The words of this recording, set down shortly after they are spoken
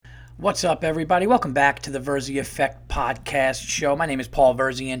What's up, everybody? Welcome back to the Verzi Effect podcast show. My name is Paul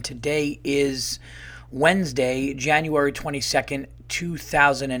Verzi, and today is Wednesday, January 22nd,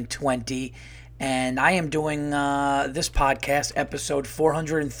 2020, and I am doing this podcast, episode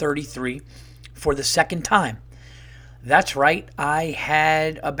 433, for the second time. That's right, I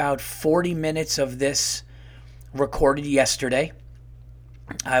had about 40 minutes of this recorded yesterday.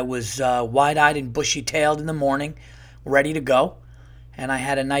 I was wide-eyed and bushy-tailed in the morning, ready to go. And I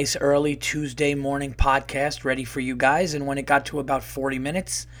had a nice early Tuesday morning podcast ready for you guys. And when it got to about 40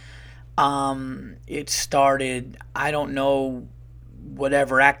 minutes, it started, I don't know,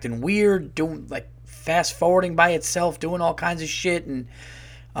 whatever, acting weird, doing like fast forwarding by itself, doing all kinds of shit. And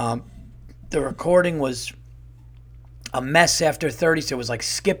the recording was a mess after 30. So it was like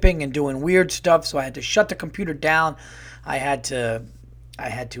skipping and doing weird stuff. So I had to shut the computer down. I had to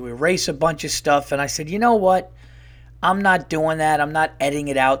erase a bunch of stuff. And I said, you know what? I'm not doing that. I'm not editing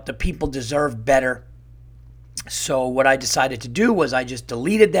it out. The people deserve better. So what I decided to do was I just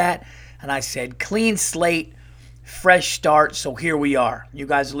deleted that, and I said, clean slate, fresh start. So here we are. You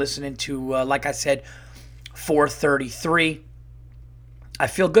guys are listening to, like I said, 433. I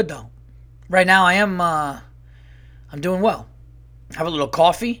feel good, though. Right now I'm doing well. Have a little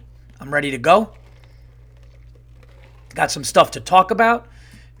coffee. I'm ready to go. Got some stuff to talk about.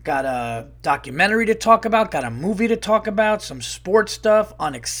 Got a documentary to talk about, got a movie to talk about, some sports stuff,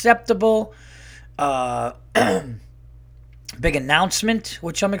 unacceptable, big announcement,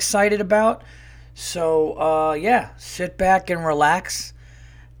 which I'm excited about. So, sit back and relax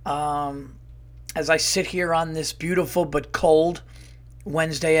as I sit here on this beautiful but cold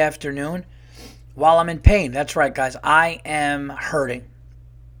Wednesday afternoon while I'm in pain. That's right, guys. I am hurting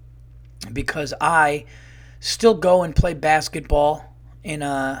because I still go and play basketball in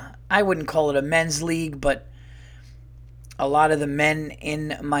I wouldn't call it a men's league, but a lot of the men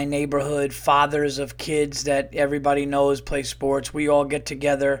in my neighborhood, fathers of kids that everybody knows play sports, we all get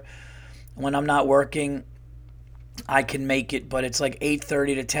together. When I'm not working, I can make it, but it's like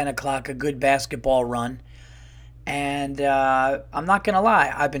 8:30 to 10 o'clock, a good basketball run. And I'm not going to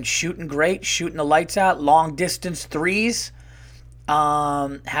lie, I've been shooting great, shooting the lights out, long distance threes,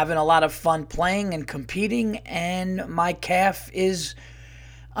 having a lot of fun playing and competing, and my calf is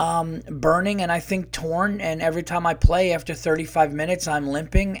burning and I think torn, and every time I play after 35 minutes I'm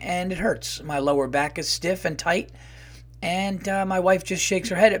limping and it hurts. My lower back is stiff and tight, and my wife just shakes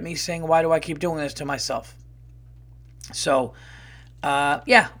her head at me saying, why do I keep doing this to myself? So a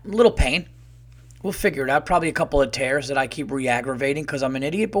little pain. We'll figure it out. Probably a couple of tears that I keep re-aggravating because I'm an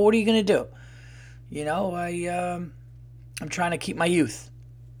idiot, but what are you going to do? You know, I'm trying to keep my youth,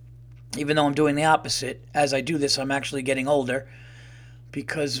 even though I'm doing the opposite. As I do this, I'm actually getting older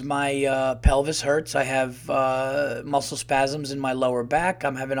because my pelvis hurts. I have muscle spasms in my lower back.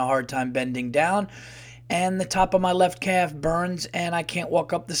 I'm having a hard time bending down. And the top of my left calf burns, and I can't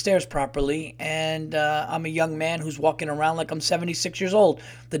walk up the stairs properly. And I'm a young man who's walking around like I'm 76 years old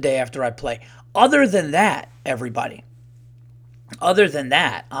the day after I play. Other than that, everybody, I'm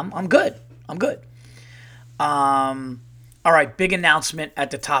good. I'm good. All right, big announcement at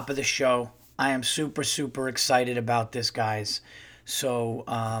the top of the show. I am super, super excited about this, guys. So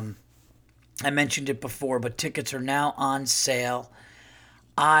I mentioned it before, but tickets are now on sale.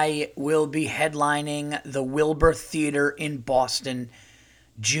 I will be headlining the Wilbur Theater in Boston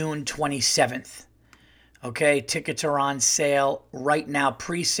June 27th. Okay, tickets are on sale right now,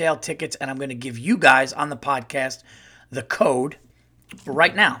 pre-sale tickets, and I'm going to give you guys on the podcast the code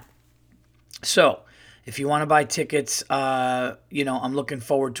right now. So if you want to buy tickets, I'm looking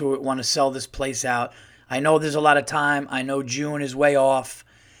forward to it, want to sell this place out. I know there's a lot of time. I know June is way off,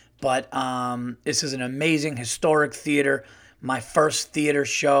 but this is an amazing historic theater. My first theater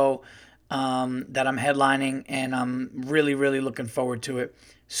show that I'm headlining, and I'm really, really looking forward to it.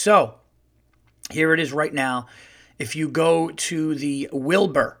 So here it is right now. If you go to the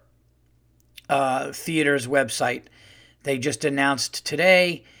Wilbur Theater's website, they just announced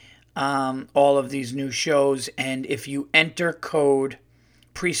today all of these new shows, and if you enter code,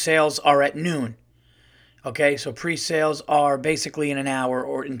 pre-sales are at noon. Okay, so pre-sales are basically in an hour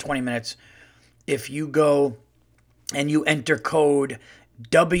or in 20 minutes. If you go and you enter code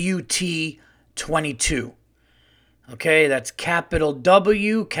WT22, okay, that's capital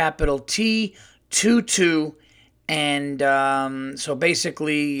W, capital T, 22, and so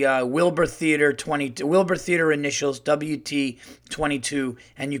basically Wilbur Theater 22, Wilbur Theater initials WT22,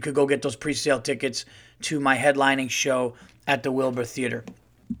 and you could go get those pre-sale tickets to my headlining show at the Wilbur Theater,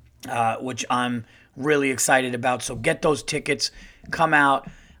 which I'm really excited about. So get those tickets, come out.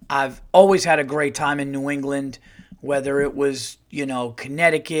 I've always had a great time in New England whether it was,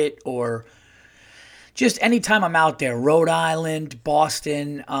 Connecticut or just anytime I'm out there, Rhode Island,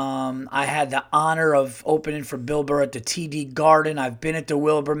 Boston. I had the honor of opening for Bill Burr at the TD Garden. I've been at the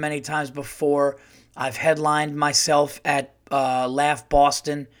Wilbur many times before. I've headlined myself at Laugh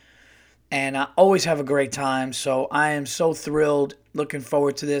Boston, and I always have a great time. So I am so thrilled, looking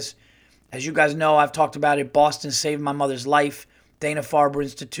forward to this. As you guys know, I've talked about it. Boston saved my mother's life. Dana-Farber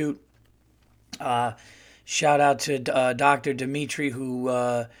Institute. Shout out to Dr. Dimitri,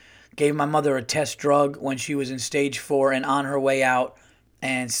 who gave my mother a test drug when she was in stage 4 and on her way out,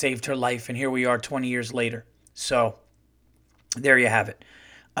 and saved her life. And here we are 20 years later. So there you have it.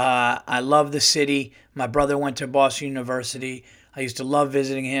 I love the city. My brother went to Boston University. I used to love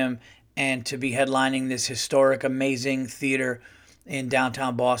visiting him. And to be headlining this historic, amazing theater in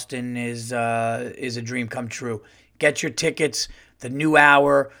downtown Boston is a dream come true. Get your tickets. The new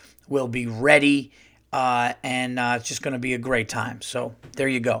hour will be ready. And it's just going to be a great time. So there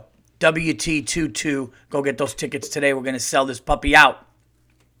you go. WT22. Go get those tickets today. We're going to sell this puppy out.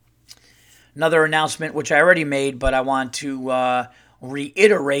 Another announcement, which I already made, but I want to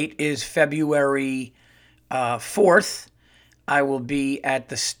reiterate, is February 4th. I will be at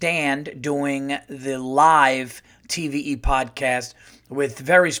the Stand doing the live TVE podcast with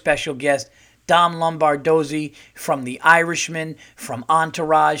very special guest Dom Lombardozzi from The Irishman, from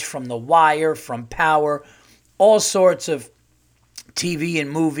Entourage, from The Wire, from Power, all sorts of TV and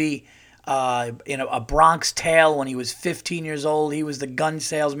movie. A Bronx Tale when he was 15 years old. He was the gun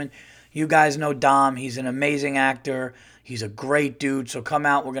salesman. You guys know Dom. He's an amazing actor. He's a great dude. So come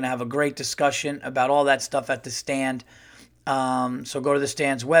out. We're going to have a great discussion about all that stuff at the Stand. So go to the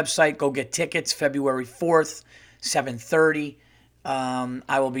Stand's website. Go get tickets. February 4th, 7:30.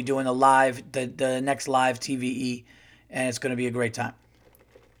 I will be doing the next live TVE, and it's going to be a great time.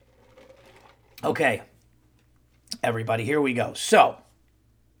 Okay, everybody, here we go. So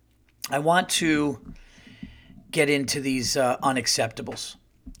I want to get into these unacceptables.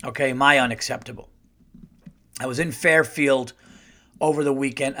 Okay, my unacceptable. I was in Fairfield over the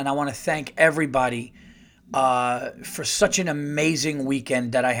weekend, and I want to thank everybody for such an amazing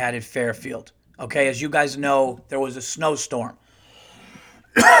weekend that I had at Fairfield. Okay, as you guys know, there was a snowstorm.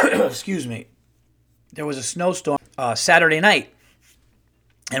 Excuse me. There was a snowstorm Saturday night.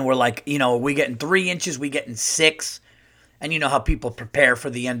 And we're like, we getting 3 inches, we getting 6. And you know how people prepare for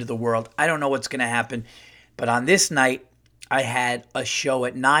the end of the world. I don't know what's going to happen. But on this night, I had a show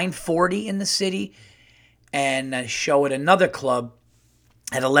at 9:40 in the city and a show at another club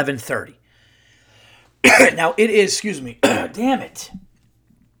at 11:30. Now, it is, excuse me, damn it.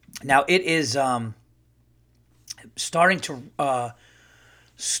 Now, it is starting to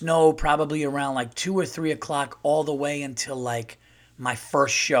snow probably around like 2 or 3 o'clock all the way until like my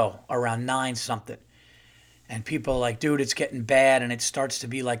first show around 9 something. And people are like, dude, it's getting bad, and it starts to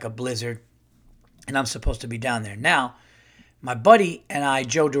be like a blizzard, and I'm supposed to be down there. Now, my buddy and I,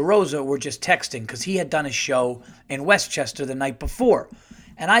 Joe DeRosa, were just texting because he had done a show in Westchester the night before.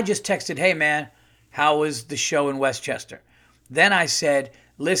 And I just texted, hey, man, how was the show in Westchester? Then I said,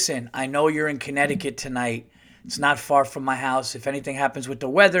 listen, I know you're in Connecticut tonight. It's not far from my house. If anything happens with the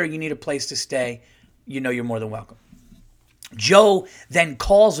weather, you need a place to stay, you're more than welcome. Joe then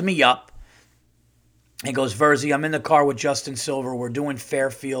calls me up and goes, Verzi, I'm in the car with Justin Silver. We're doing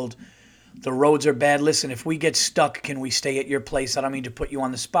Fairfield. The roads are bad. Listen, if we get stuck, can we stay at your place? I don't mean to put you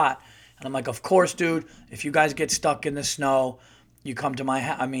on the spot. And I'm like, of course, dude. If you guys get stuck in the snow, you come to my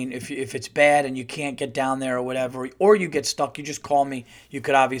house. I mean, if it's bad and you can't get down there or whatever, or you get stuck, you just call me. You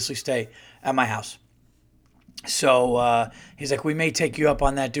could obviously stay at my house. So he's like, we may take you up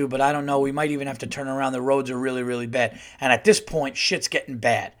on that, dude, but I don't know. We might even have to turn around. The roads are really, really bad. And at this point, shit's getting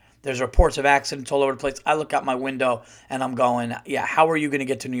bad. There's reports of accidents all over the place. I look out my window and I'm going, yeah, how are you going to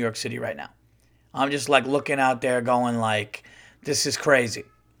get to New York City right now? I'm just like looking out there going like, this is crazy.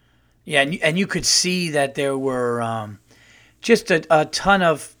 Yeah, and you could see that there were just a ton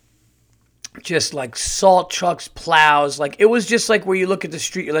of just like salt trucks, plows. Like it was just like where you look at the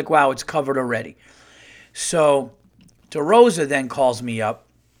street, you're like, wow, it's covered already. So DeRosa then calls me up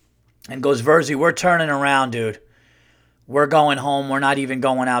and goes, Verzi, we're turning around, dude. We're going home. We're not even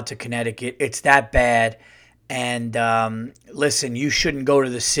going out to Connecticut. It's that bad. And listen, you shouldn't go to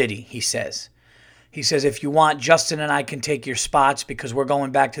the city, he says. He says, if you want, Justin and I can take your spots because we're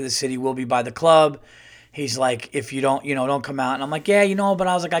going back to the city. We'll be by the club. He's like, if you don't, don't come out. And I'm like, yeah, but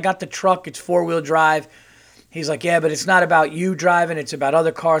I was like, I got the truck. It's 4-wheel drive. He's like, yeah, but it's not about you driving. It's about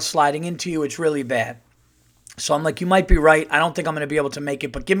other cars sliding into you. It's really bad. So I'm like, you might be right. I don't think I'm going to be able to make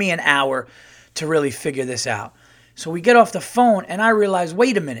it, but give me an hour to really figure this out. So we get off the phone, and I realize,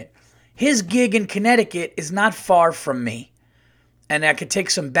 wait a minute. his gig in Connecticut is not far from me. And I could take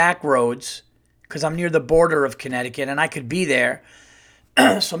some back roads because I'm near the border of Connecticut and I could be there.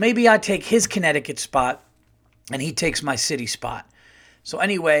 So maybe I take his Connecticut spot and he takes my city spot. So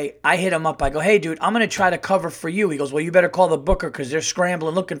anyway, I hit him up. I go, hey, dude, I'm going to try to cover for you. He goes, well, you better call the booker because they're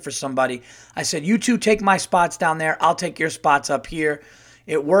scrambling looking for somebody. I said, you two take my spots down there. I'll take your spots up here.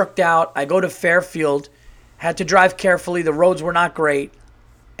 It worked out. I go to Fairfield. Had to drive carefully. The roads were not great.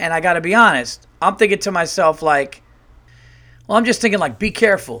 And I got to be honest. I'm thinking to myself, like, well, I'm just thinking, like, be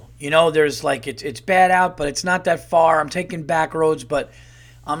careful. You know, there's, like, it's bad out, but it's not that far. I'm taking back roads, but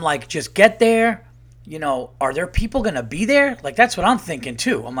I'm like, just get there. You know, are there people going to be there? Like, that's what I'm thinking,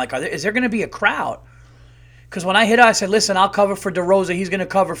 too. I'm like, is there going to be a crowd? Because when I hit out, I said, listen, I'll cover for DeRosa. He's going to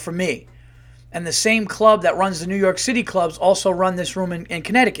cover for me. And the same club that runs the New York City clubs also run this room in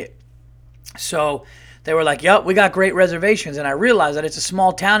Connecticut. So they were like, yep, we got great reservations. And I realized that it's a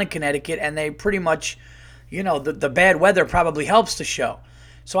small town in Connecticut, and they pretty much, you know, the bad weather probably helps the show.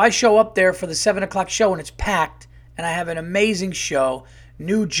 So I show up there for the 7 o'clock show, and it's packed. And I have an amazing show.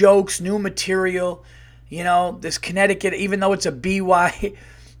 New jokes, new material. You know, this Connecticut, even though it's a BYOB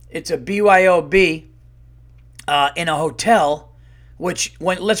in a hotel, which,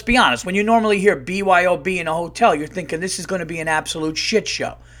 let's be honest, when you normally hear BYOB in a hotel, you're thinking this is going to be an absolute shit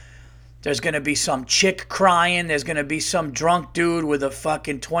show. There's going to be some chick crying. There's going to be some drunk dude with a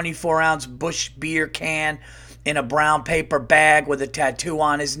fucking 24-ounce Busch beer can in a brown paper bag with a tattoo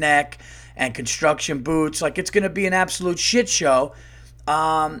on his neck and construction boots. Like, it's going to be an absolute shit show.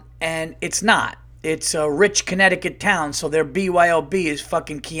 And it's not. It's a rich Connecticut town, so their BYOB is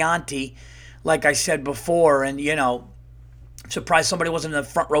fucking Chianti, like I said before. And, you know, I'm surprised somebody wasn't in the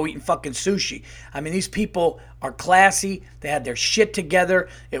front row eating fucking sushi. I mean, these people are classy. They had their shit together.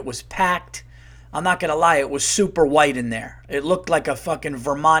 It was packed. I'm not going to lie. It was super white in there. It looked like a fucking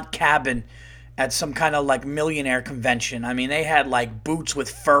Vermont cabin at some kind of, like, millionaire convention. I mean, they had, like, boots with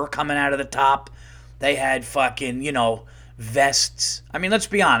fur coming out of the top. They had fucking, you know, vests. I mean, let's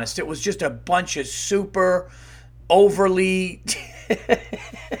be honest. It was just a bunch of super overly...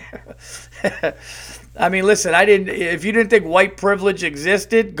 I mean, listen, if you didn't think white privilege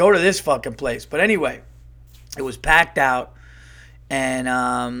existed, go to this fucking place. But anyway, it was packed out,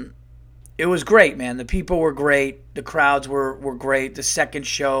 and it was great, man. The people were great. The crowds were great. The second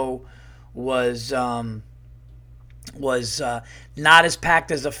show was not as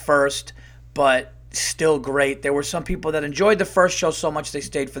packed as the first, but still great. There were some people that enjoyed the first show so much they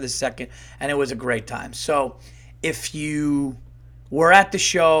stayed for the second, and it was a great time. So if you were at the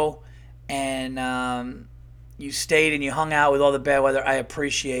show and you stayed and you hung out with all the bad weather, I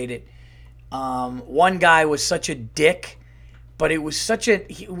appreciate it. One guy was such a dick, but he was such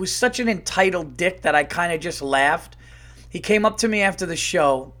an entitled dick that I kind of just laughed. He came up to me after the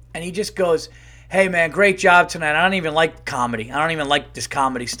show and he just goes, hey man, great job tonight. I don't even like comedy. I don't even like this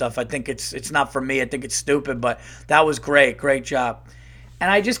comedy stuff. I think it's not for me. I think it's stupid, but that was great job.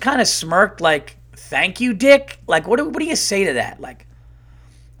 And I just kind of smirked like, thank you, dick. Like, what do you say to that? Like,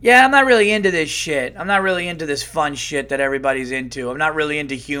 yeah, I'm not really into this shit. I'm not really into this fun shit that everybody's into. I'm not really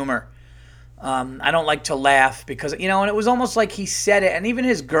into humor. I don't like to laugh because, you know, and it was almost like he said it, and even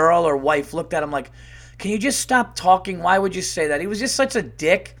his girl or wife looked at him like, can you just stop talking? Why would you say that? He was just such a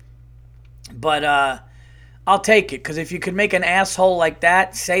dick. But I'll take it, because if you could make an asshole like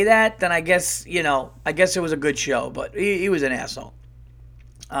that say that, then I guess, you know, I guess it was a good show. But he was an asshole.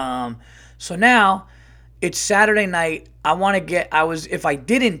 So now it's Saturday night. If I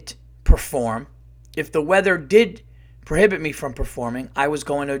didn't perform, if the weather did prohibit me from performing, I was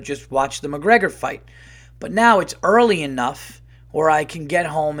going to just watch the McGregor fight. But now it's early enough where I can get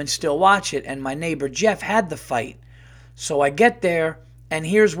home and still watch it. And my neighbor Jeff had the fight. So I get there, and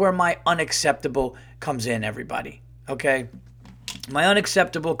here's where my unacceptable comes in, everybody. Okay? My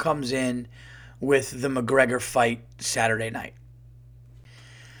unacceptable comes in with the McGregor fight Saturday night.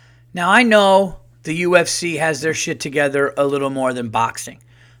 Now, I know the UFC has their shit together a little more than boxing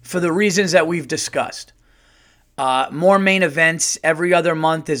for the reasons that we've discussed. More main events. Every other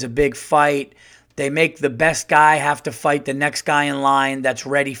month is a big fight. They make the best guy have to fight the next guy in line that's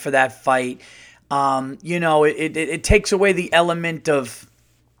ready for that fight. You know, it takes away the element of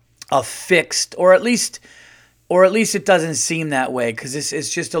fixed, or at least it doesn't seem that way, because it's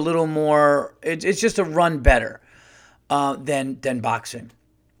just a little more. It's just a run better than boxing.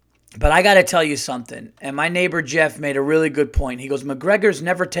 But I got to tell you something, and my neighbor Jeff made a really good point. He goes, McGregor's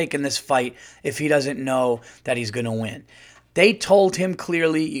never taken this fight if he doesn't know that he's going to win. They told him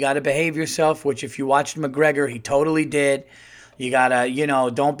clearly, you got to behave yourself, which if you watched McGregor, he totally did. You gotta,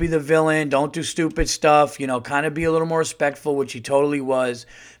 don't be the villain. Don't do stupid stuff. Kind of be a little more respectful, which he totally was.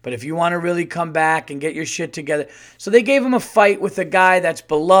 But if you want to really come back and get your shit together. So they gave him a fight with a guy that's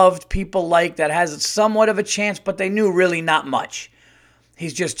beloved, people like, that has somewhat of a chance, but they knew really not much.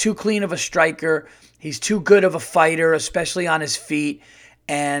 He's just too clean of a striker. He's too good of a fighter, especially on his feet.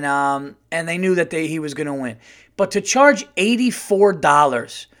 And they knew that he was going to win. But to charge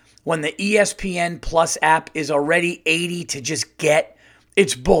 $84 when the ESPN Plus app is already $80 to just get,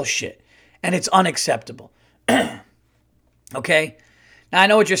 it's bullshit. And it's unacceptable. Okay? Now, I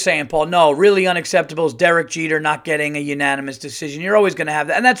know what you're saying, Paul. No, really unacceptable is Derek Jeter not getting a unanimous decision. You're always going to have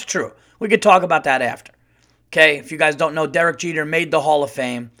that. And that's true. We could talk about that after. Okay? If you guys don't know, Derek Jeter made the Hall of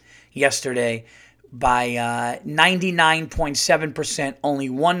Fame yesterday by 99.7%. Only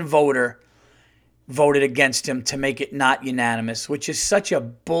one voter voted against him to make it not unanimous, which is such a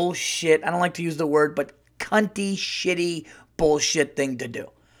bullshit, I don't like to use the word, but cunty, shitty, bullshit thing to do.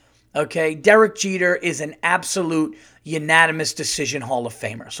 Okay? Derek Jeter is an absolute unanimous decision Hall of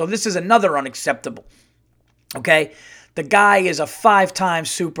Famer. So this is another unacceptable. Okay? The guy is a 5-time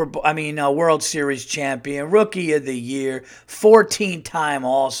World Series champion, Rookie of the Year, 14-time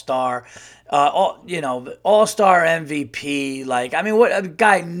All-Star, All-Star MVP. What a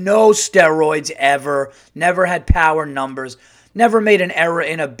guy, no steroids ever, never had power numbers, never made an error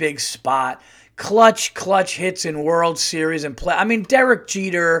in a big spot, clutch hits in World Series and play. Derek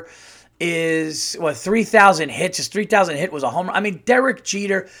Jeter is 3,000 hits. His 3,000 hit was a home run. Derek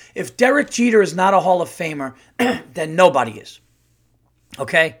Jeter, if Derek Jeter is not a Hall of Famer, then nobody is.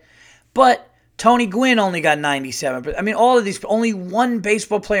 Okay? But Tony Gwynn only got 97. All of these, only one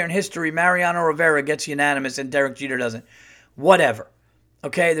baseball player in history, Mariano Rivera, gets unanimous and Derek Jeter doesn't. Whatever.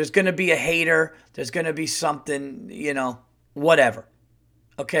 Okay? There's going to be a hater. There's going to be something, whatever.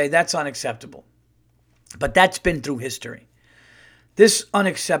 Okay? That's unacceptable. But that's been through history. This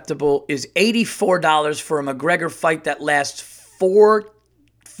unacceptable is $84 for a McGregor fight that lasts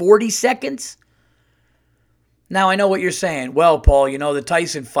 40 seconds. Now, I know what you're saying. Well, Paul, the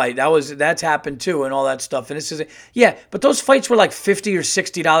Tyson fight, that's happened too and all that stuff. And this is, yeah, but those fights were like $50 or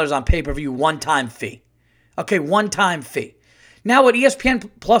 $60 on pay-per-view, one-time fee. Okay, one-time fee. Now what ESPN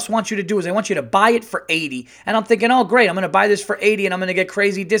Plus wants you to do is they want you to buy it for $80. And I'm thinking, oh, great, I'm going to buy this for $80 and I'm going to get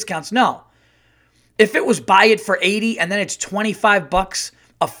crazy discounts. No. If it was buy it for $80 and then it's $25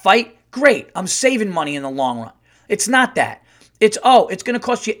 a fight, great. I'm saving money in the long run. It's not that. It's going to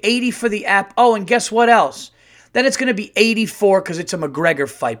cost you $80 for the app. Oh, and guess what else? Then it's going to be $84 because it's a McGregor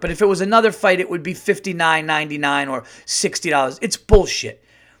fight. But if it was another fight, it would be $59.99 or $60. It's bullshit.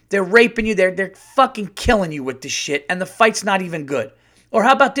 They're raping you. They're fucking killing you with this shit, and the fight's not even good. Or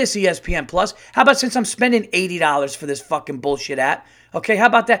how about this, ESPN Plus? How about since I'm spending $80 for this fucking bullshit app? Okay, how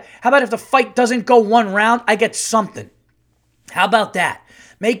about that? How about if the fight doesn't go one round, I get something? How about that?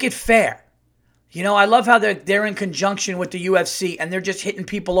 Make it fair. I love how they're in conjunction with the UFC and they're just hitting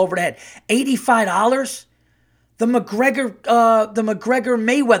people over the head. $85? The McGregor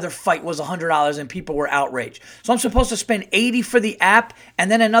Mayweather fight was $100 and people were outraged. So I'm supposed to spend $80 for the app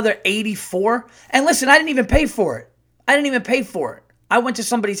and then another $84? And listen, I didn't even pay for it. I went to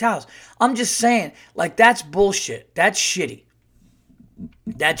somebody's house. I'm just saying, that's bullshit. That's shitty.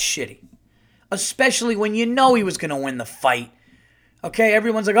 Especially when you know he was going to win the fight. Okay,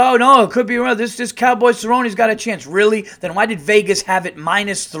 everyone's like, oh, no, it could be wrong. This Cowboy Cerrone's got a chance. Really? Then why did Vegas have it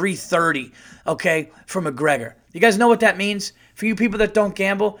minus 330, okay, for McGregor? You guys know what that means? For you people that don't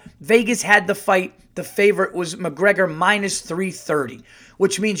gamble, Vegas had the fight. The favorite was McGregor minus 330,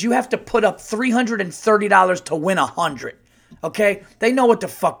 which means you have to put up $330 to win 100, okay? They know what the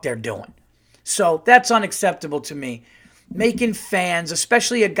fuck they're doing. So that's unacceptable to me. Making fans,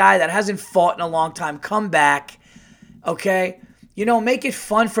 especially a guy that hasn't fought in a long time, come back, okay? Make it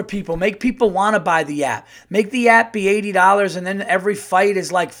fun for people. Make people want to buy the app. Make the app be $80 and then every fight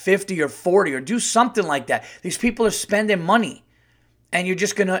is like $50 or $40 or do something like that. These people are spending money and you're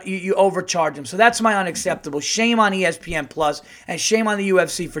just going to, you overcharge them. So that's my unacceptable. Shame on ESPN Plus and shame on the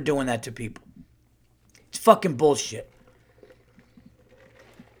UFC for doing that to people. It's fucking bullshit.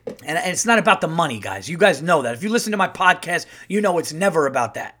 And it's not about the money, guys. You guys know that. If you listen to my podcast, you know it's never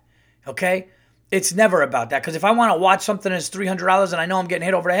about that. Okay? It's never about that. Because if I want to watch something that's $300 and I know I'm getting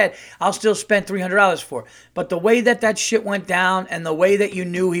hit over the head, I'll still spend $300 for it. But the way that shit went down and the way that you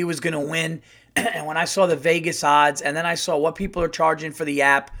knew he was going to win, and when I saw the Vegas odds and then I saw what people are charging for the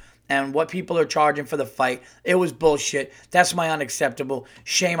app and what people are charging for the fight, it was bullshit. That's my unacceptable.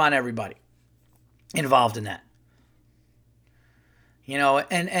 Shame on everybody involved in that.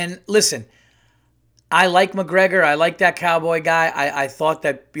 And listen, I like McGregor. I like that Cowboy guy. I thought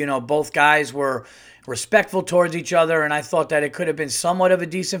that, both guys were respectful towards each other, and I thought that it could have been somewhat of a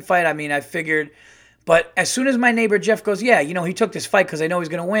decent fight. I mean, I figured, but as soon as my neighbor Jeff goes, yeah, he took this fight because I know he's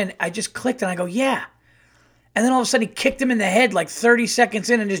going to win, I just clicked and I go, yeah. And then all of a sudden he kicked him in the head like 30 seconds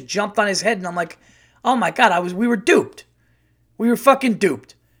in and just jumped on his head, and I'm like, oh my God, we were duped. We were fucking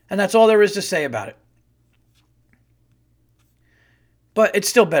duped. And that's all there is to say about it. But it's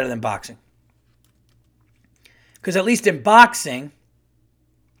still better than boxing. Because at least in boxing,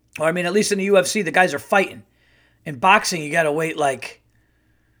 or at least in the UFC, the guys are fighting. In boxing, you got to wait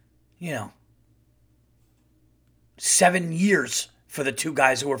 7 years for the two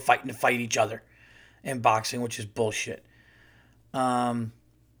guys who are fighting to fight each other in boxing, which is bullshit. So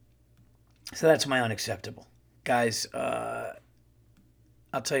that's my unacceptable. Guys, I'll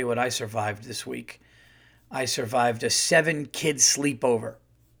tell you what I survived this week. I survived a 7-kid sleepover.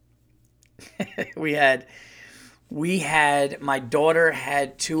 My daughter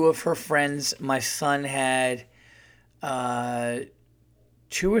had 2 of her friends. My son had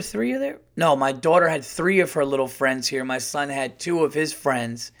 2 or 3 of their... No, my daughter had 3 of her little friends here. My son had 2 of his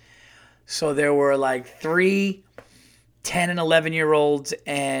friends. So there were 3 10 and 11-year-olds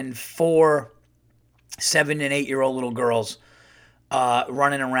and 4 7 and 8-year-old little girls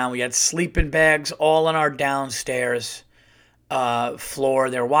running around. We had sleeping bags all on our downstairs floor.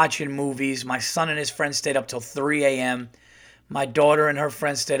 They're watching movies. My son and his friends stayed up till 3 a.m. My daughter and her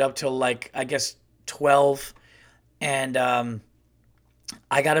friends stayed up till 12. And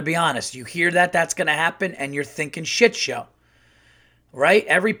I got to be honest, you hear that's going to happen and you're thinking shit show, right?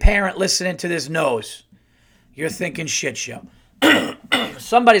 Every parent listening to this knows you're thinking shit show.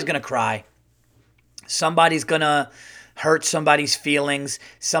 Somebody's going to cry. Somebody's going to hurt somebody's feelings.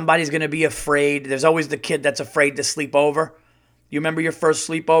 Somebody's going to be afraid. There's always the kid that's afraid to sleep over. You remember your first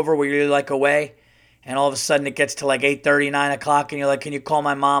sleepover where you're away and all of a sudden it gets to 8:30, 9 o'clock and you're like, can you call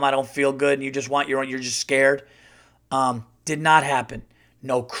my mom? I don't feel good. And you just you're just scared. Did not happen.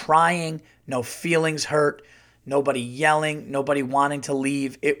 No crying, no feelings hurt, nobody yelling, nobody wanting to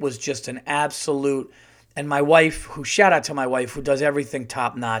leave. It was just an absolute. And my wife, shout out to my wife who does everything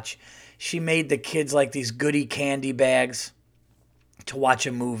top notch. She made the kids these goodie candy bags to watch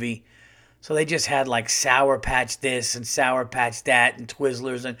a movie. So they just had Sour Patch this and Sour Patch that and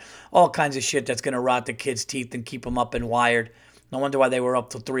Twizzlers and all kinds of shit that's going to rot the kids' teeth and keep them up and wired. No wonder why they were up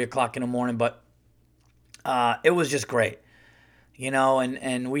till 3 o'clock in the morning, but it was just great.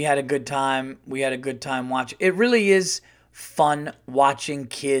 And we had a good time. We had a good time watching. It really is fun watching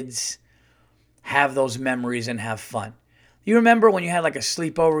kids have those memories and have fun. You remember when you had a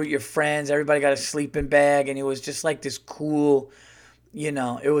sleepover with your friends, everybody got a sleeping bag, and it was just this cool,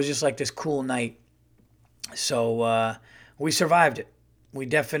 it was just this cool night. So we survived it. We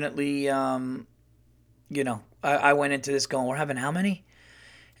definitely, I went into this going, we're having how many?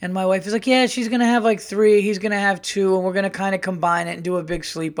 And my wife is yeah, she's going to have 3, he's going to have 2, and we're going to kind of combine it and do a big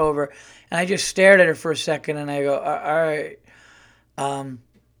sleepover. And I just stared at her for a second, and I go, all right,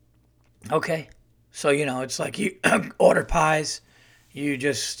 okay. So, it's you order pies, you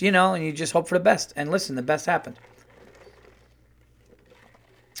just, and you just hope for the best. And listen, the best happened.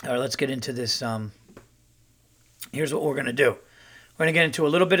 All right, let's get into this. Here's what we're going to do. We're going to get into a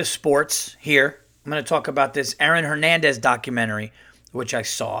little bit of sports here. I'm going to talk about this Aaron Hernandez documentary, which I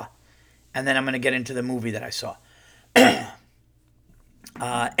saw. And then I'm going to get into the movie that I saw.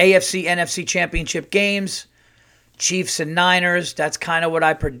 AFC, NFC championship games. Chiefs and Niners, that's kind of what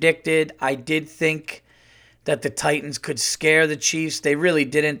I predicted. I did think that the Titans could scare the Chiefs. They really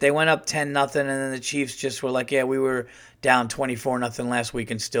didn't. They went up 10-0, and then the Chiefs just were yeah, we were down 24-0 last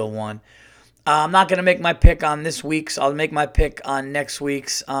week and still won. I'm not going to make my pick on this week's. I'll make my pick on next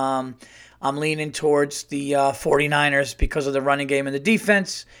week's. I'm leaning towards the 49ers because of the running game and the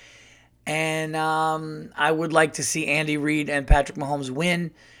defense. And I would like to see Andy Reid and Patrick Mahomes win,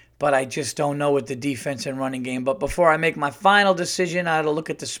 but I just don't know with the defense and running game. But before I make my final decision, I had to look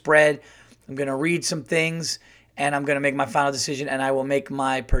at the spread. I'm going to read some things, and I'm going to make my final decision, and I will make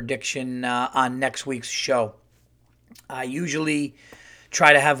my prediction on next week's show. I usually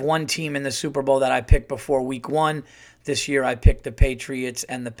try to have one team in the Super Bowl that I pick before week 1. This year I picked the Patriots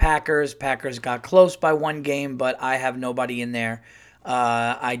and the Packers. Packers got close by 1 game, but I have nobody in there.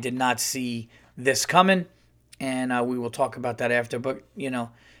 I did not see this coming, and we will talk about that after. But,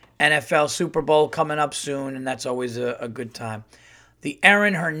 NFL Super Bowl coming up soon, and that's always a good time. The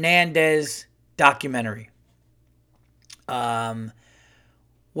Aaron Hernandez documentary. What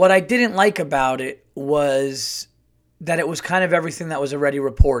I didn't like about it was that it was kind of everything that was already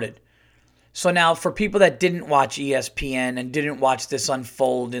reported. So now for people that didn't watch ESPN and didn't watch this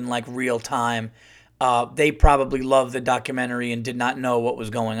unfold in real time, They probably loved the documentary and did not know what was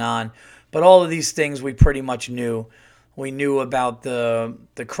going on. But all of these things we pretty much knew. We knew about the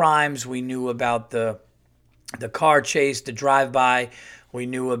crimes. We knew about the car chase, the drive-by. We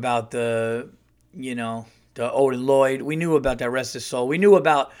knew about the Odin Lloyd. We knew about that Rest His Soul. We knew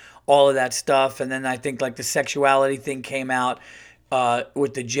about all of that stuff. And then I think like the sexuality thing came out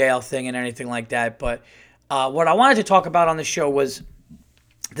with the jail thing and anything like that. But what I wanted to talk about on the show was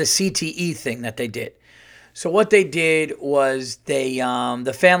the CTE thing that they did. So what they did was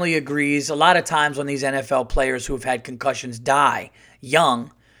the family agrees. A lot of times when these NFL players who have had concussions die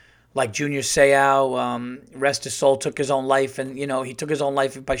young, like Junior Seau, Rest His Soul, took his own life, and he took his own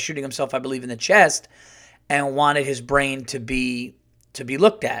life by shooting himself, I believe, in the chest, and wanted his brain to be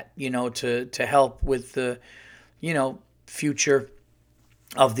looked at, to help with the, future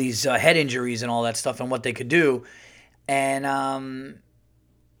of these head injuries and all that stuff and what they could do, and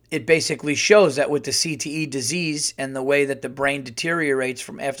it basically shows that with the CTE disease and the way that the brain deteriorates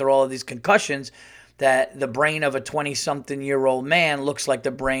from after all of these concussions, that the brain of a 20-something-year-old man looks like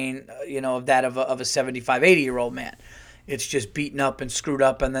the brain, of that of a 75, 80-year-old man. It's just beaten up and screwed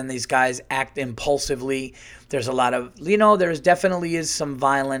up, and then these guys act impulsively. There's a lot of, there definitely is some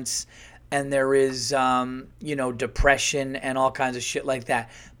violence, and there is, depression and all kinds of shit like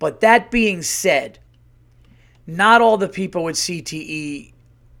that. But that being said, not all the people with CTE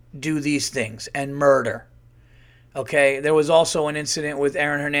do these things and murder. Okay, there was also an incident with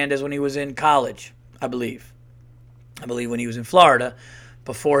Aaron Hernandez when he was in college, I believe when he was in Florida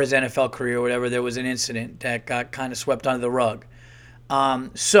before his NFL career or whatever, there was an incident that got kind of swept under the rug.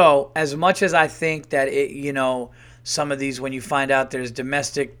 So as much as I think that some of these, when you find out there's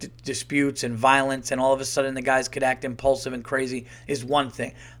domestic disputes and violence and all of a sudden the guys could act impulsive and crazy is one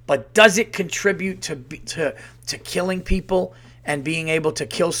thing, but does it contribute to killing people and being able to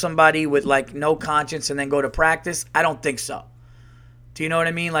kill somebody with like no conscience and then go to practice? I don't think so. Do you know what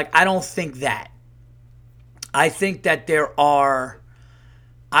I mean? Like, I don't think that. I think that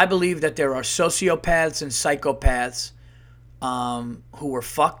I believe that there are sociopaths and psychopaths who were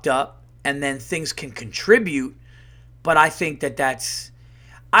fucked up, and then things can contribute, but I think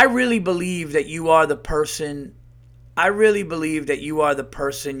I really believe that you are the person you're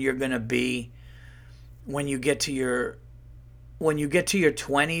going to be when you get to your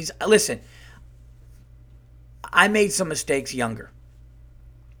 20s. Listen, I made some mistakes younger.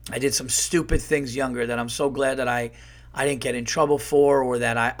 I did some stupid things younger that I'm so glad that I didn't get in trouble for, or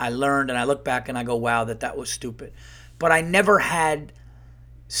that I learned, and I look back and I go, wow, that was stupid. But I never had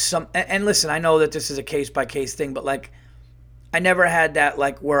and listen, I know that this is a case-by-case thing, but like, I never had that,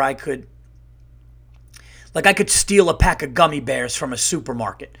 like, where I could steal a pack of gummy bears from a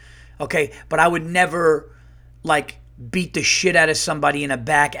supermarket, okay? But I would never, like, beat the shit out of somebody in a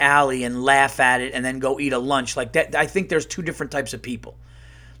back alley and laugh at it and then go eat a lunch like that. I think there's two different types of people.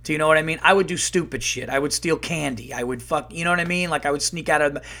 Do you know what I mean? I would do stupid shit. I would steal candy. I would you know what I mean? Like, I would sneak out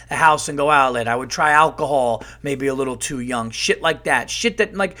of the house and go outlet. I would try alcohol, maybe a little too young. Shit like that. Shit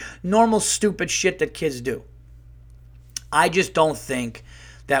that, like, normal stupid shit that kids do. I just don't think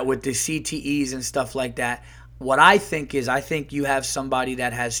that with the CTEs and stuff like that, what I think you have somebody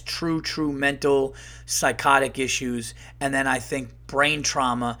that has true mental psychotic issues, and then I think brain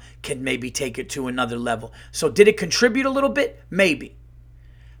trauma can maybe take it to another level. So did it contribute a little bit? Maybe.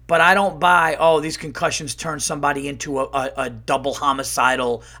 But I don't buy, these concussions turn somebody into a double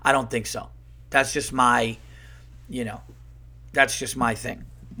homicidal. I don't think so. That's just my thing.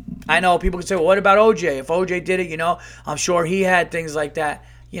 I know people can say, well, what about OJ? If OJ did it, I'm sure he had things like that.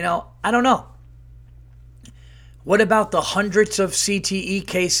 I don't know. What about the hundreds of CTE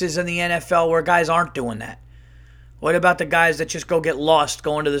cases in the NFL where guys aren't doing that? What about the guys that just go get lost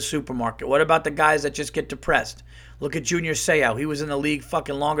going to the supermarket? What about the guys that just get depressed? Look at Junior Seau. He was in the league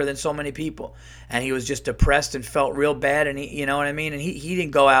fucking longer than so many people. And he was just depressed and felt real bad. And he, you know what I mean? And he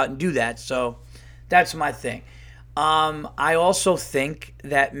didn't go out and do that. So that's my thing. I also think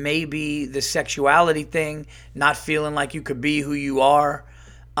that maybe the sexuality thing, not feeling like you could be who you are,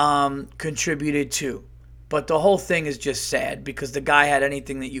 contributed too. But the whole thing is just sad because the guy had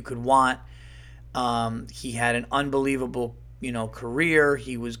anything that you could want. He had an unbelievable, career.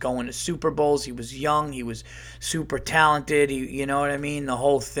 He was going to Super Bowls. He was young. He was super talented. You know what I mean? The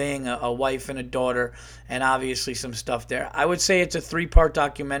whole thing, a wife and a daughter, and obviously some stuff there. I would say it's a 3-part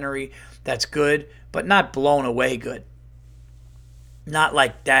documentary that's good, but not blown away good. Not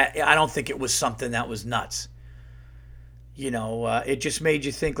like that. I don't think it was something that was nuts. It just made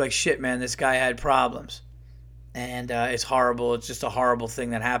you think like, shit, man, this guy had problems. And it's horrible. It's just a horrible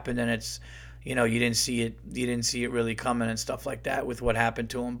thing that happened, and it's, you didn't see it really coming and stuff like that with what happened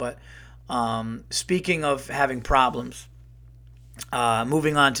to him. But Speaking of having problems,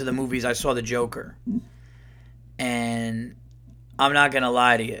 moving on to the movies, I saw The Joker. And I'm not going to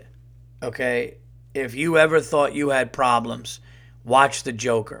lie to you, okay? If you ever thought you had problems, watch The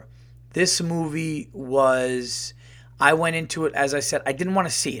Joker. This movie was, I went into it, as I said, I didn't want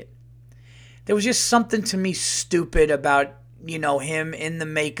to see it. There was just something to me stupid about, him in the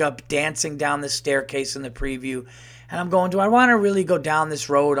makeup dancing down the staircase in the preview. And I'm going, do I want to really go down this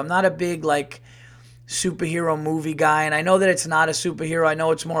road? I'm not a big, superhero movie guy. And I know that it's not a superhero. I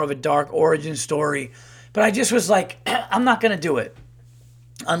know it's more of a dark origin story. But I just was like, I'm not going to do it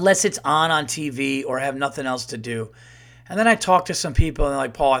unless it's on TV or I have nothing else to do. And then I talked to some people and they're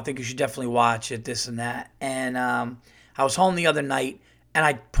like, Paul, I think you should definitely watch it, this and that. And I was home the other night and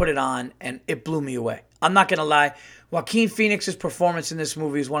I put it on and it blew me away. I'm not going to lie. Joaquin Phoenix's performance in this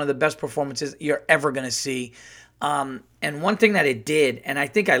movie is one of the best performances you're ever going to see. And one thing that it did, and I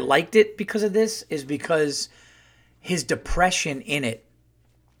think I liked it because of this, is because his depression in it.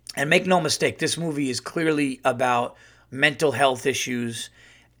 And make no mistake, this movie is clearly about mental health issues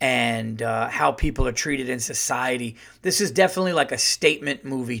and how people are treated in society. This is definitely like a statement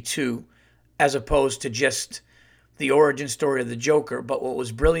movie too, as opposed to just the origin story of the Joker. But what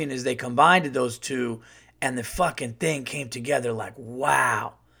was brilliant is they combined those two and the fucking thing came together like,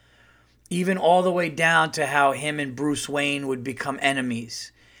 wow. Even all the way down to how him and Bruce Wayne would become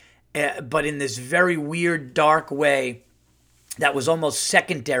enemies. But in this very weird, dark way that was almost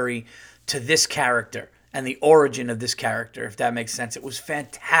secondary to this character and the origin of this character, if that makes sense. It was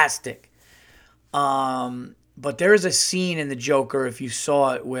fantastic. But there is a scene in The Joker, if you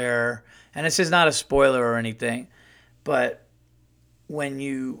saw it, where, and this is not a spoiler or anything, but when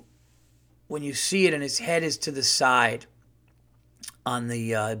you see it and his head is to the side on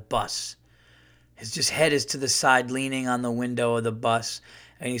the bus, his head is to the side leaning on the window of the bus,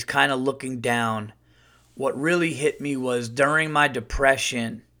 and he's kind of looking down. What really hit me was during my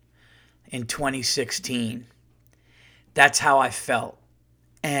depression in 2016, that's how I felt.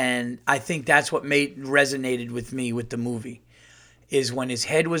 And I think that's what resonated with me with the movie, is when his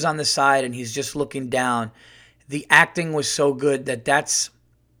head was on the side and he's just looking down. The acting was so good that's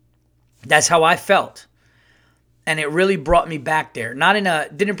how I felt. And it really brought me back there.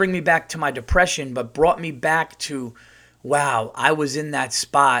 Didn't bring me back to my depression, but brought me back to, wow, I was in that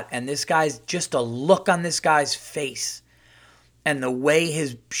spot. And just a look on this guy's face and the way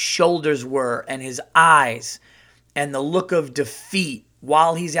his shoulders were and his eyes and the look of defeat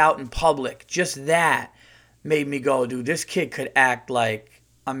while he's out in public, just that made me go, dude, this kid could act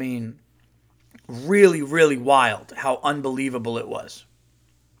really, really wild, how unbelievable it was.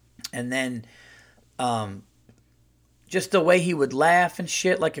 And then just the way he would laugh and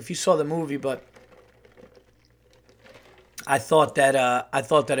shit, like if you saw the movie, but I thought that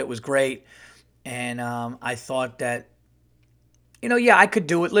it was great, and I thought that, I could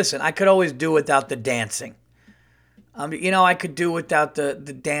do it. Listen, I could always do without the dancing. I could do without the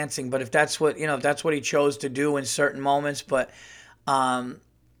dancing, but if that's what he chose to do in certain moments, but and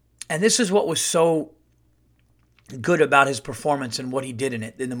this is what was so good about his performance and what he did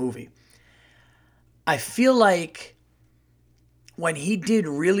in the movie. I feel like when he did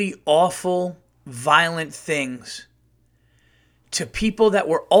really awful, violent things to people that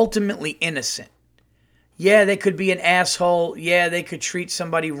were ultimately innocent. Yeah, they could be an asshole. Yeah, they could treat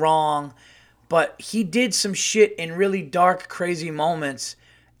somebody wrong. But he did some shit in really dark, crazy moments,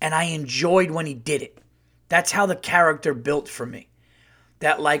 and I enjoyed when he did it. That's how the character built for me.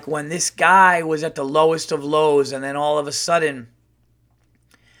 That when this guy was at the lowest of lows, and then all of a sudden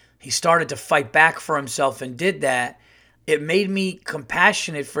he started to fight back for himself and did that, it made me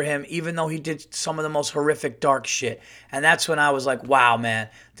compassionate for him, even though he did some of the most horrific, dark shit. And that's when I was like, wow, man,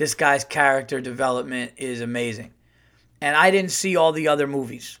 this guy's character development is amazing. And I didn't see all the other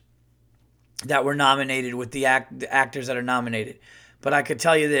movies that were nominated with the actors that are nominated. But I could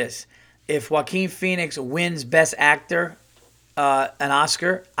tell you this. If Joaquin Phoenix wins Best Actor, an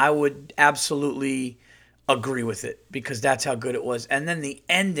Oscar, I would absolutely agree with it, because that's how good it was. And then the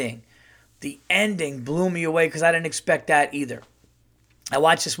ending blew me away, because I didn't expect that either. I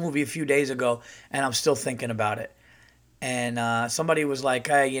watched this movie a few days ago, and I'm still thinking about it. And somebody was like,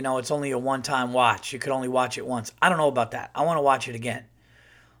 hey, it's only a one-time watch. You could only watch it once. I don't know about that. I want to watch it again.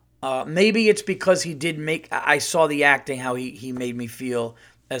 Maybe it's because I saw the acting, how he made me feel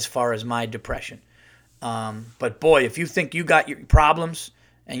as far as my depression. But boy, if you think you got your problems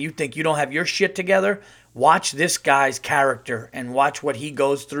and you think you don't have your shit together, watch this guy's character and watch what he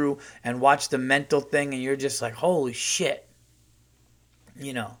goes through and watch the mental thing, and you're just like, holy shit.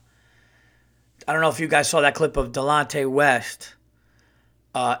 I don't know if you guys saw that clip of Delonte West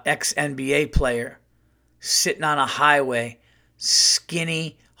ex-NBA player, sitting on a highway,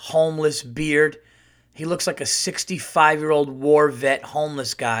 skinny, homeless beard. He looks like a 65-year-old war vet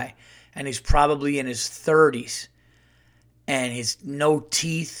homeless guy, and he's probably in his 30s, and he's no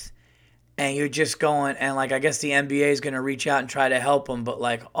teeth, and you're just going, and like I guess the NBA is going to reach out and try to help him, but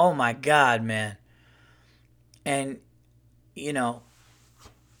like, oh my God, man. And you know,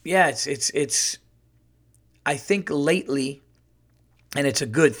 yeah, it's I think lately, and it's a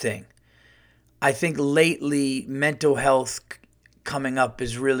good thing. I think lately mental health coming up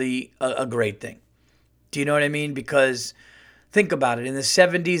is really a great thing. Do you know what I mean? Because think about it. In the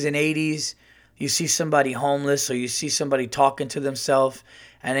 70s and 80s, you see somebody homeless or you see somebody talking to themselves,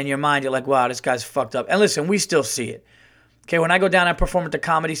 and in your mind, you're like, wow, this guy's fucked up. And listen, we still see it. Okay, when I go down and perform at the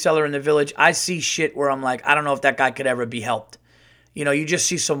Comedy Cellar in the Village, I see shit where I'm like, I don't know if that guy could ever be helped. You know, you just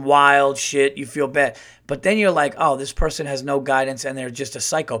see some wild shit, you feel bad. But then you're like, oh, this person has no guidance and they're just a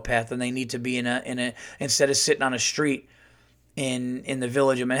psychopath and they need to be in a instead of sitting on a street in the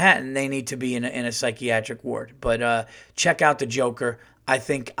Village of Manhattan, they need to be in a psychiatric ward. But check out The Joker. I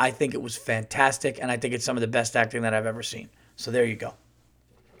think it was fantastic, and I think it's some of the best acting that I've ever seen. So there you go.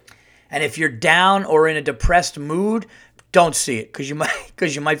 And if you're down or in a depressed mood, don't see it because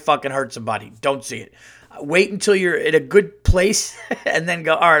you might fucking hurt somebody. Don't see it. Wait until you're in a good place and then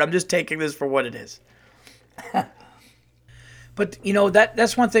go, all right, I'm just taking this for what it is. But, you know,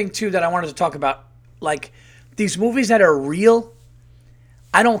 that's one thing, too, that I wanted to talk about. Like, these movies that are real,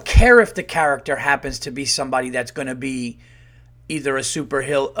 I don't care if the character happens to be somebody that's going to be either a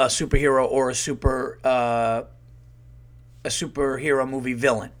superhero or a superhero movie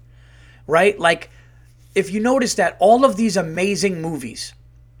villain, right? Like, if you notice that all of these amazing movies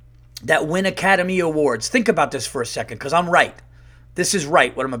that win Academy Awards, think about this for a second, because I'm right. This is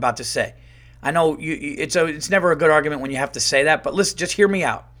right, what I'm about to say. I know it's never a good argument when you have to say that, but listen, just hear me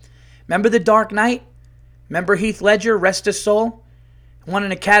out. Remember The Dark Knight? Remember Heath Ledger, rest his soul? Won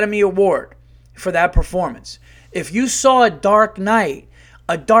an Academy Award for that performance. If you saw A Dark Knight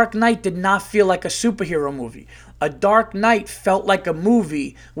did not feel like a superhero movie. A Dark Knight felt like a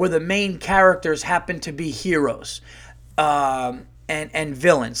movie where the main characters happened to be heroes and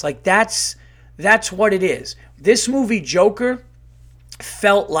villains. Like that's what it is. This movie, Joker,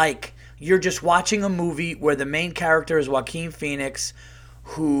 felt like you're just watching a movie where the main character is Joaquin Phoenix,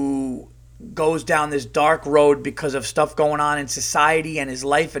 who goes down this dark road because of stuff going on in society and his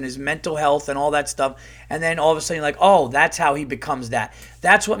life and his mental health and all that stuff. And then all of a sudden you're like, oh, that's how he becomes that.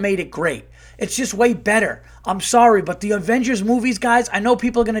 That's what made it great. It's just way better. I'm sorry, but the Avengers movies, guys, I know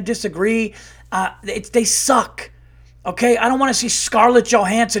people are going to disagree. They suck. Okay? I don't want to see Scarlett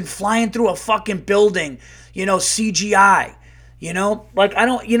Johansson flying through a fucking building, CGI. Like I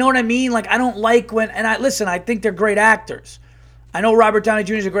don't, you know what I mean? Like I don't like when, and I think they're great actors. I know Robert Downey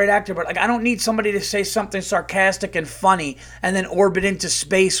Jr. is a great actor, but like I don't need somebody to say something sarcastic and funny and then orbit into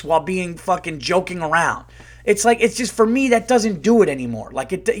space while being fucking joking around. It's like, it's just, for me, that doesn't do it anymore.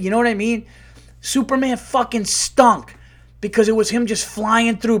 Like you know what I mean? Superman fucking stunk because it was him just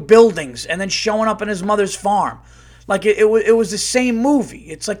flying through buildings and then showing up in his mother's farm. Like it was the same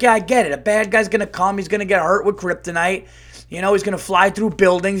movie. It's like, yeah, I get it. A bad guy's gonna come. He's gonna get hurt with kryptonite. He's going to fly through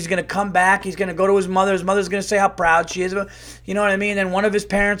buildings. He's going to come back. He's going to go to his mother. His mother's going to say how proud she is. You know what I mean? Then one of his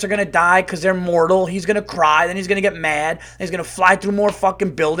parents are going to die because they're mortal. He's going to cry. Then he's going to get mad. Then he's going to fly through more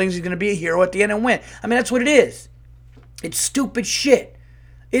fucking buildings. He's going to be a hero at the end and win. I mean, that's what it is. It's stupid shit.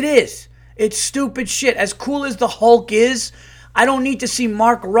 It is. It's stupid shit. As cool as the Hulk is, I don't need to see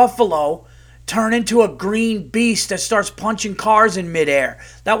Mark Ruffalo turn into a green beast that starts punching cars in midair.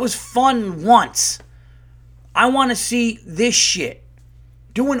 That was fun once. I want to see this shit.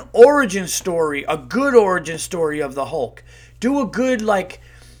 Do an origin story, a good origin story of the Hulk. Do a good, like,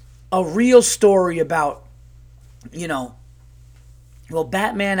 a real story about, well,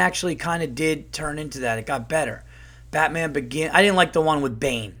 Batman actually kind of did turn into that. It got better. Batman Begins. I didn't like the one with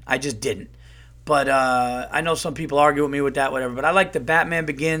Bane. I just didn't. But I know some people argue with me with that, whatever. But I like the Batman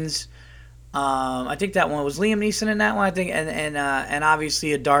Begins. I think that one was Liam Neeson in that one, I think, and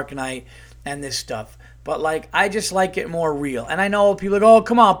obviously A Dark Knight and this stuff. But, like, I just like it more real. And I know people are like, oh,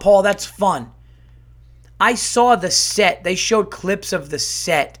 come on, Paul, that's fun. I saw the set. They showed clips of the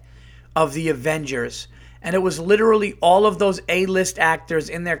set of the Avengers. And it was literally all of those A-list actors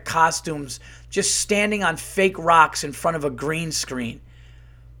in their costumes just standing on fake rocks in front of a green screen.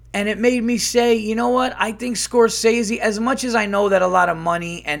 And it made me say, you know what? I think Scorsese, as much as I know that a lot of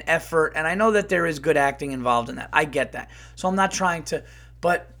money and effort, and I know that there is good acting involved in that. I get that. So I'm not trying to,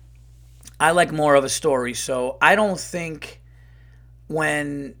 but I like more of a story. So I don't think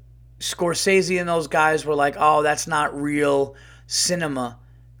when Scorsese and those guys were like, oh, that's not real cinema,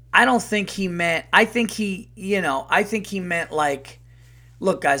 I don't think he meant, I think he meant like,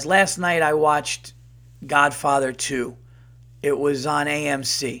 look, guys, last night I watched Godfather 2. It was on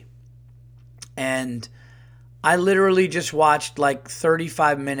AMC. And I literally just watched like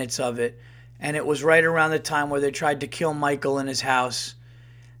 35 minutes of it. And it was right around the time where they tried to kill Michael in his house.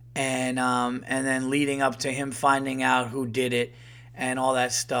 And then leading up to him finding out who did it and all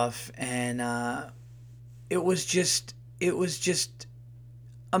that stuff. And it was just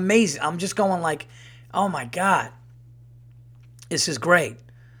amazing. I'm just going like, oh my God, this is great.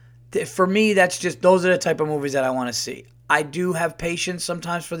 For me, those are the type of movies that I want to see. I do have patience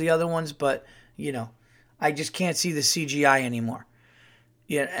sometimes for the other ones, but, I just can't see the CGI anymore.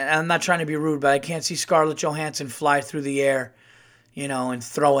 Yeah, and I'm not trying to be rude, but I can't see Scarlett Johansson fly through the air, and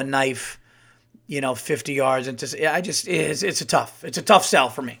throw a knife, 50 yards into. It's a tough sell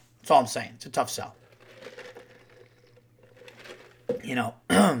for me. That's all I'm saying. It's a tough sell.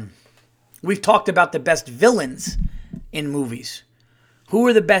 We've talked about the best villains in movies. Who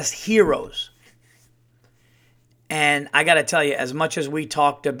are the best heroes? And I got to tell you, as much as we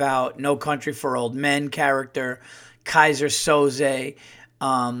talked about No Country for Old Men character, Kaiser Soze,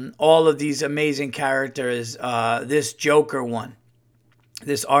 all of these amazing characters, this Joker one,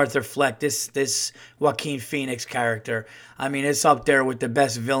 this Arthur Fleck, this Joaquin Phoenix character, I mean, it's up there with the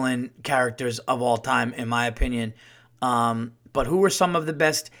best villain characters of all time, in my opinion. But who are some of the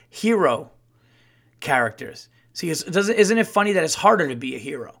best hero characters? See, isn't it funny that it's harder to be a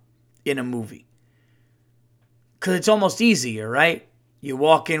hero in a movie? Because it's almost easier, right? You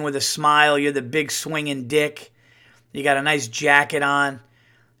walk in with a smile, you're the big swinging dick, you got a nice jacket on,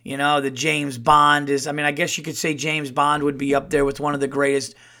 the James Bond is, I guess you could say James Bond would be up there with one of the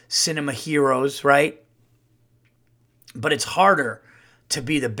greatest cinema heroes, right? But it's harder to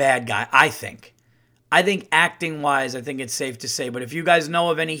be the bad guy, I think. I think acting-wise, I think it's safe to say. But if you guys know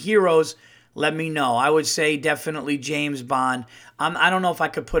of any heroes, let me know. I would say definitely James Bond. I don't know if I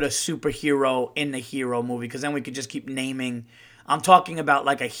could put a superhero in the hero movie, because then we could just keep naming. I'm talking about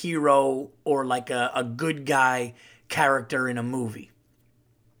like a hero or like a good guy character in a movie.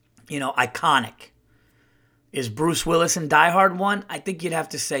 Iconic. Is Bruce Willis in Die Hard one? I think you'd have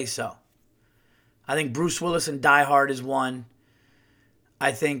to say so. I think Bruce Willis in Die Hard is one.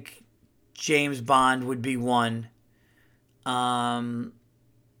 I think James Bond would be one.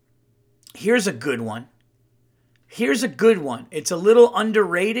 Here's a good one. It's a little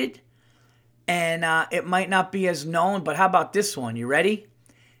underrated, and it might not be as known, but how about this one? You ready?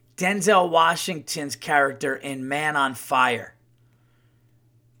 Denzel Washington's character in Man on Fire.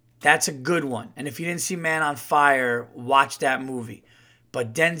 That's a good one. And if you didn't see Man on Fire, watch that movie.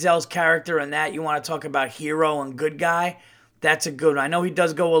 But Denzel's character in that, you want to talk about hero and good guy, that's a good one. I know he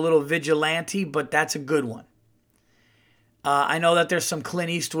does go a little vigilante, but that's a good one. I know that there's some Clint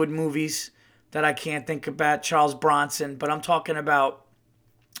Eastwood movies that I can't think about, Charles Bronson, but I'm talking about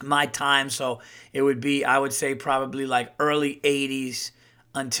my time, so it would be, I would say, probably like early 80s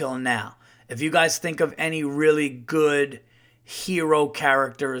until now. If you guys think of any really good hero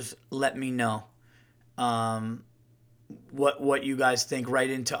characters, let me know what you guys think. Right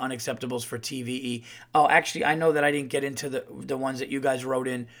into Unacceptables for TVE. Oh, actually, I know that I didn't get into the ones that you guys wrote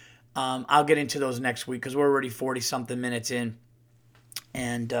in. I'll get into those next week, because we're already 40-something minutes in.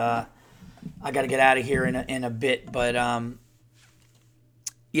 And I got to get out of here in a bit. But,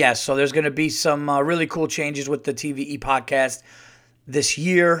 yeah, so there's going to be some really cool changes with the TVE podcast this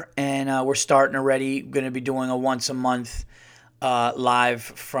year. And we're starting already. Going to be doing a once-a-month live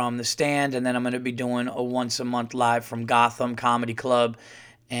from the stand. And then I'm going to be doing a once-a-month live from Gotham Comedy Club.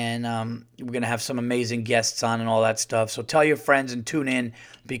 And we're going to have some amazing guests on and all that stuff. So tell your friends and tune in,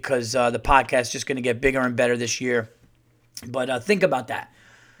 because the podcast is just going to get bigger and better this year. But think about that.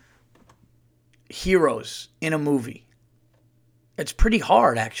 Heroes in a movie. It's pretty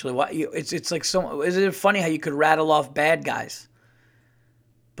hard, actually. It's like isn't it funny how you could rattle off bad guys,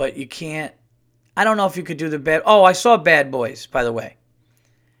 but you can't. I don't know if you could do the bad. Oh, I saw Bad Boys, by the way.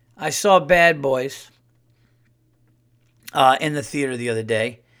 I saw Bad Boys in the theater the other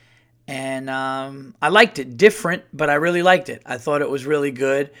day, and I liked it. Different, but I really liked it. I thought it was really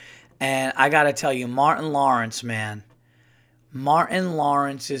good, and I got to tell you, Martin Lawrence, man. Martin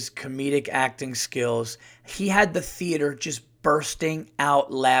Lawrence's comedic acting skills. He had the theater just bursting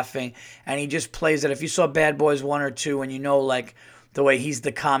out laughing, and he just plays it. If you saw Bad Boys 1 or 2, and like the way he's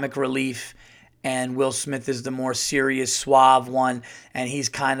the comic relief, and Will Smith is the more serious, suave one, and he's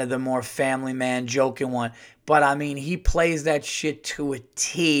kind of the more family man, joking one. But, he plays that shit to a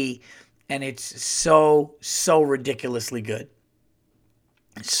T, and it's so, so ridiculously good.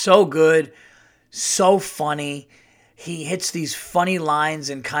 So good, so funny. he hits these funny lines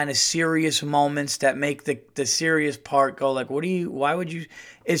and kind of serious moments that make the serious part go like, why would you?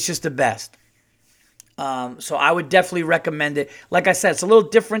 It's just the best. So I would definitely recommend it. Like I said, it's a little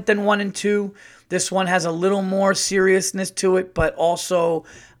different than 1 and 2. This one has a little more seriousness to it, but also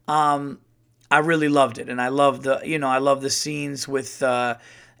I really loved it, and I love the scenes with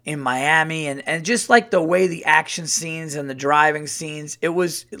in Miami, and just like the way the action scenes and the driving scenes. It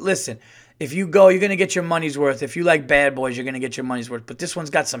was, listen, if you go, you're gonna get your money's worth. If you like Bad Boys, you're gonna get your money's worth. But this one's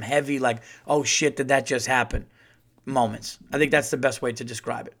got some heavy, like, oh shit, did that just happen moments. I think that's the best way to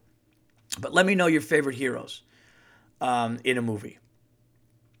describe it. But let me know your favorite heroes in a movie.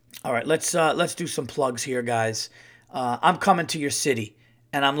 All right, let's do some plugs here, guys. I'm coming to your city,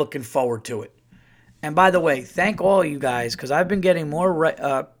 and I'm looking forward to it. And by the way, thank all you guys, because I've been getting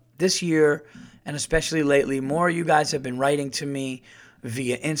more this year, and especially lately, more of you guys have been writing to me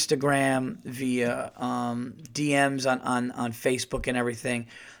via Instagram, via DMs on Facebook and everything,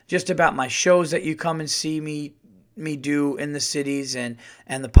 just about my shows that you come and see me do in the cities and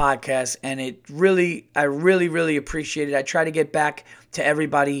the podcast. And I really appreciate it. I try to get back to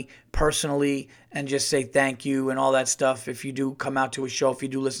everybody personally and just say thank you and all that stuff if you do come out to a show, if you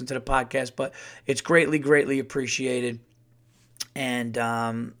do listen to the podcast. But it's greatly appreciated, and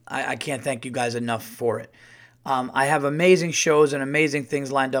I can't thank you guys enough for it. I have amazing shows and amazing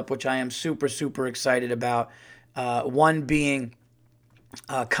things lined up, which I am super excited about. One being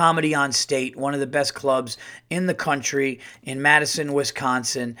Comedy on State, one of the best clubs in the country in Madison,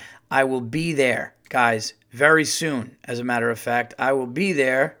 Wisconsin. I will be there, guys, very soon. As a matter of fact, I will be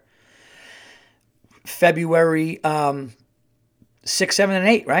there February 6, 7, and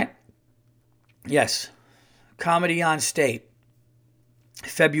 8, right? Yes. Comedy on State.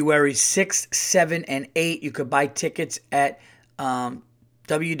 February 6, 7, and 8. You could buy tickets at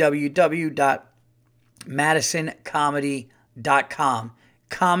www.madisoncomedy.com.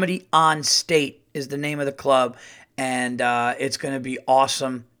 Comedy on State is the name of the club, and it's going to be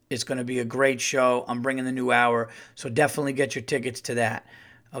awesome. It's going to be a great show. I'm bringing the new hour, so definitely get your tickets to that.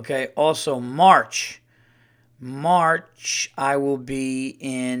 Okay. Also, March, I will be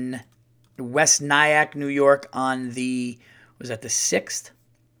in West Nyack, New York on the 6th?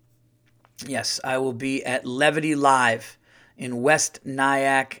 Yes, I will be at Levity Live in West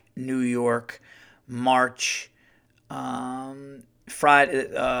Nyack, New York, March Friday,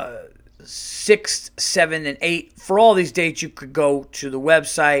 6th, 7th, and 8th. For all these dates, you could go to the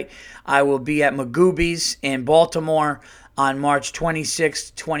website. I will be at Magooby's in Baltimore on March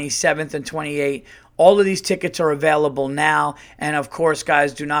 26th, 27th, and 28th. All of these tickets are available now. And of course,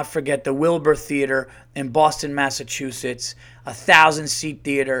 guys, do not forget the Wilbur Theater in Boston, Massachusetts, 1,000-seat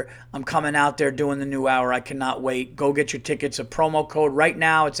theater. I'm coming out there doing the new hour. I cannot wait. Go get your tickets. A promo code right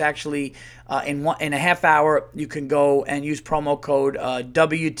now. It's actually in a half hour. You can go and use promo code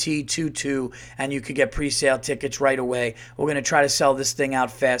WT22, and you can get pre-sale tickets right away. We're going to try to sell this thing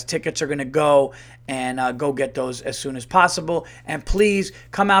out fast. Tickets are going to go, and go get those as soon as possible. And please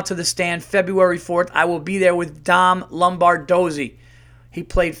come out to the stand February 4th. I will be there with Dom Lombardozzi. He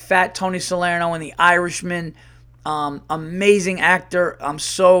played Fat Tony Salerno in The Irishman. Amazing actor. I'm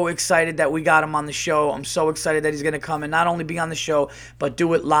so excited that we got him on the show. I'm so excited that he's going to come and not only be on the show, but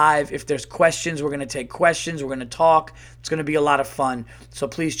do it live. If there's questions, we're going to take questions. We're going to talk. It's going to be a lot of fun. So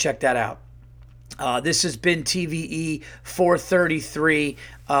please check that out. This has been TVE 433.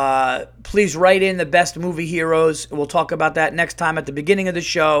 Please write in the best movie heroes. We'll talk about that next time at the beginning of the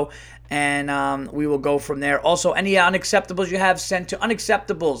show, and we will go from there. Also, any unacceptables you have, sent to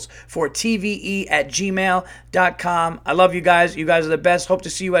unacceptables4tve@gmail.com. I love you guys. You guys are the best. Hope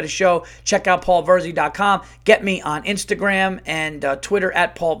to see you at a show. Check out paulverzi.com. Get me on Instagram and Twitter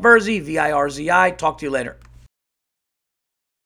at paulverzi, Virzi. Talk to you later.